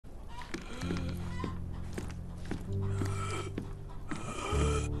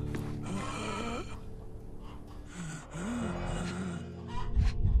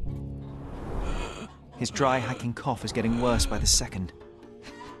His dry, hacking cough is getting worse by the second.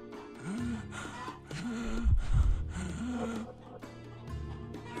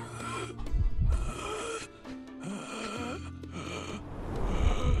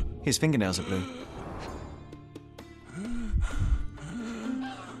 His fingernails are blue.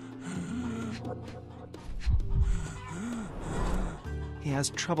 He has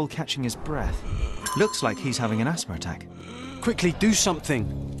trouble catching his breath. Looks like he's having an asthma attack. Quickly, do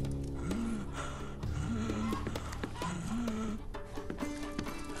something!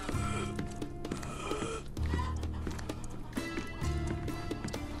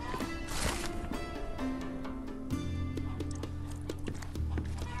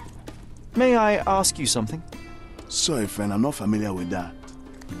 May I ask you something? Sorry, friend, I'm not familiar with that.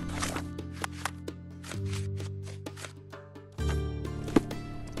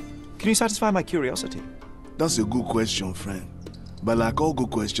 Can you satisfy my curiosity? That's a good question, friend. But like all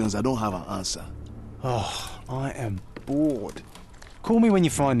good questions, I don't have an answer. Oh, I am bored. Call me when you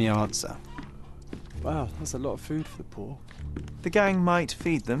find the answer. Wow, that's a lot of food for the poor. The gang might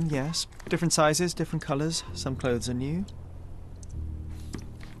feed them, yes. Different sizes, different colours. Some clothes are new.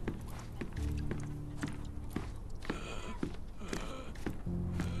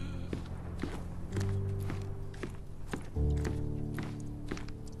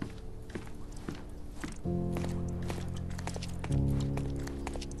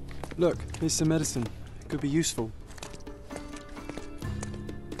 Look, here's some medicine. It could be useful.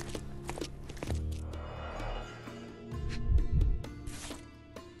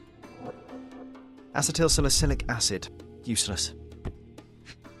 Acetylsalicylic acid. Useless.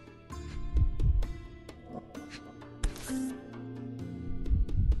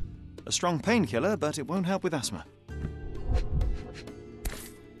 A strong painkiller, but it won't help with asthma.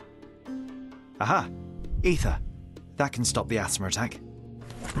 Aha! Ether. That can stop the asthma attack.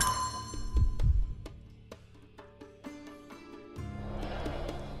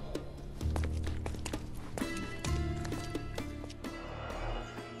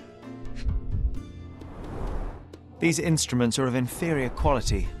 These instruments are of inferior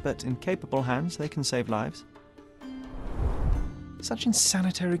quality, but in capable hands they can save lives. Such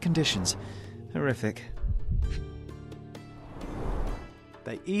insanitary conditions. Horrific.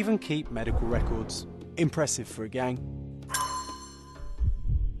 They even keep medical records. Impressive for a gang.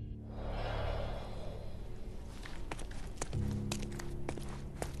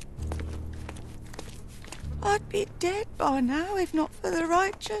 I'd be dead by now if not for the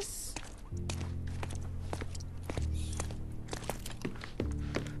righteous.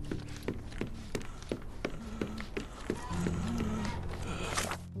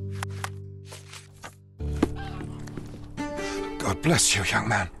 God bless you, young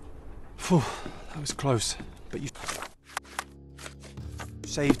man. Phew, that was close. But you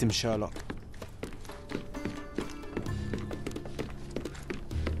saved him, Sherlock.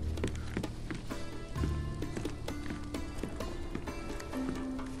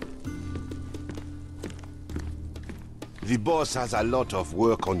 The boss has a lot of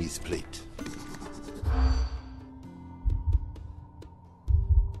work on his plate.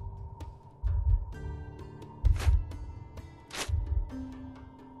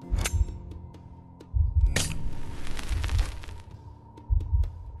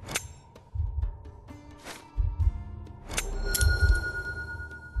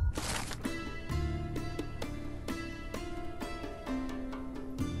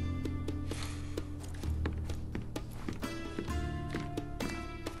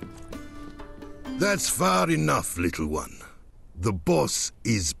 That's far enough, little one. The boss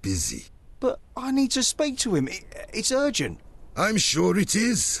is busy. But I need to speak to him. It's urgent. I'm sure it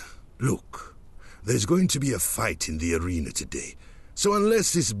is. Look, there's going to be a fight in the arena today. So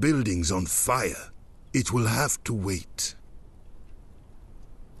unless this building's on fire, it will have to wait.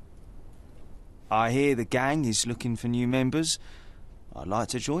 I hear the gang is looking for new members. I'd like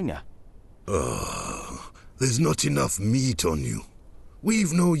to join you. Oh, there's not enough meat on you.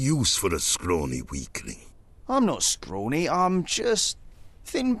 We've no use for a scrawny weakling. I'm not scrawny, I'm just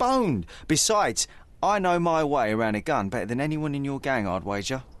thin-boned. Besides, I know my way around a gun better than anyone in your gang, I'd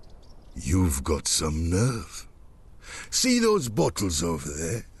wager. You've got some nerve. See those bottles over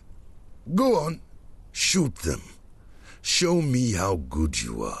there? Go on, shoot them. Show me how good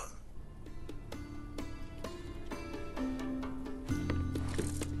you are.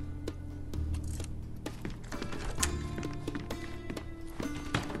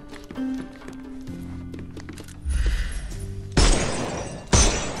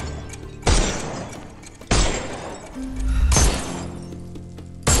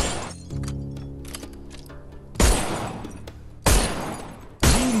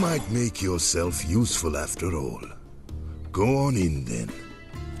 might make yourself useful after all. Go on in then.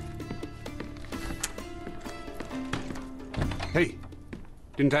 Hey,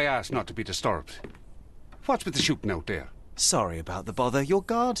 didn't I ask not to be disturbed? What's with the shooting out there? Sorry about the bother. Your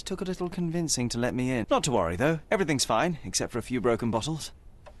guard took a little convincing to let me in. Not to worry, though. Everything's fine, except for a few broken bottles.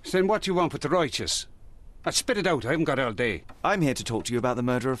 So then what do you want with the righteous? Spit it out, I haven't got all day. I'm here to talk to you about the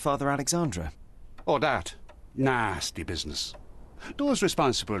murder of Father Alexandra. Oh, that. Nasty business. Those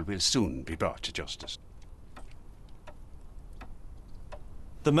responsible will soon be brought to justice.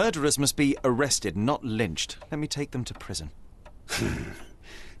 The murderers must be arrested, not lynched. Let me take them to prison.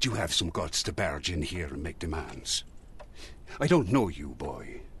 Do you have some guts to barge in here and make demands? I don't know you,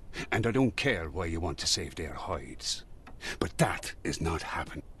 boy, and I don't care why you want to save their hides. But that is not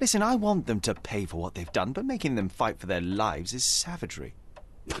happening. Listen, I want them to pay for what they've done, but making them fight for their lives is savagery.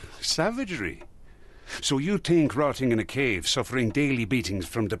 Savagery? So you think rotting in a cave, suffering daily beatings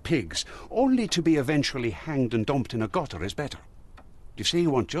from the pigs, only to be eventually hanged and dumped in a gutter is better? You say you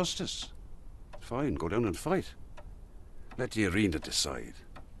want justice? Fine, go down and fight. Let the arena decide.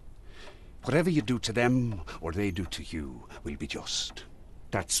 Whatever you do to them, or they do to you, will be just.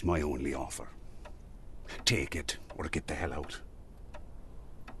 That's my only offer. Take it, or get the hell out.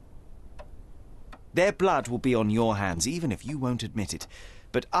 Their blood will be on your hands, even if you won't admit it.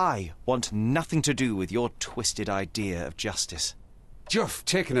 But I want nothing to do with your twisted idea of justice. You've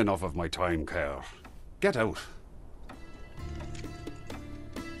taken enough of my time, Kerr. Get out.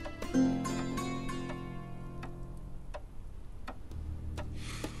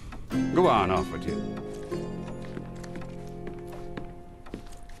 Go on, off with you.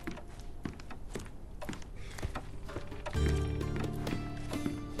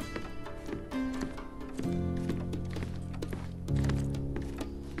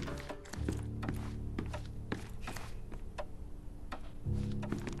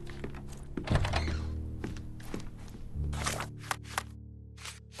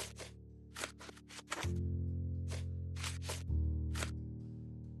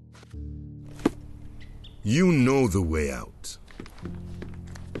 You know the way out.